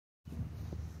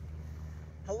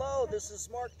Hello, this is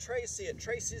Mark Tracy at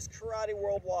Tracy's Karate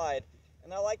Worldwide,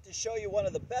 and I'd like to show you one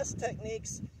of the best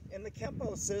techniques in the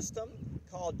Kempo system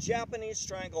called Japanese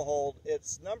Stranglehold.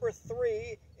 It's number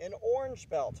 3 in orange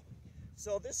belt.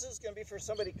 So this is going to be for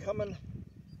somebody coming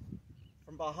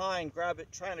from behind,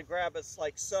 trying to grab us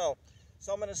like so.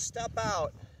 So I'm going to step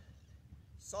out,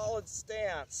 solid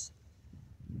stance.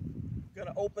 I'm going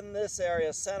to open this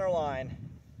area, center line.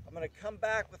 I'm going to come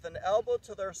back with an elbow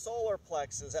to their solar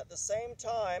plexus. At the same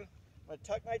time, I'm going to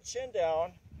tuck my chin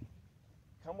down,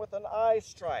 come with an eye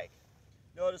strike.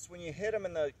 Notice when you hit them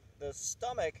in the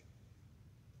stomach,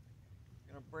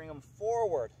 you're going to bring them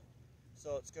forward.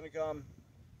 So it's going to come,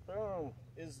 boom,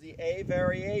 is the A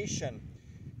variation.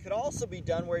 Could also be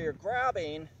done where you're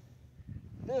grabbing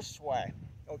this way,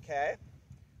 okay?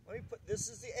 This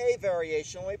is the A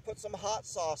variation. Let me put some hot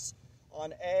sauce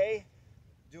on A,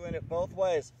 doing it both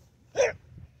ways.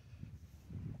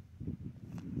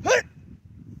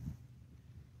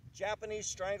 Japanese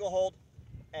Stranglehold,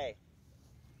 A.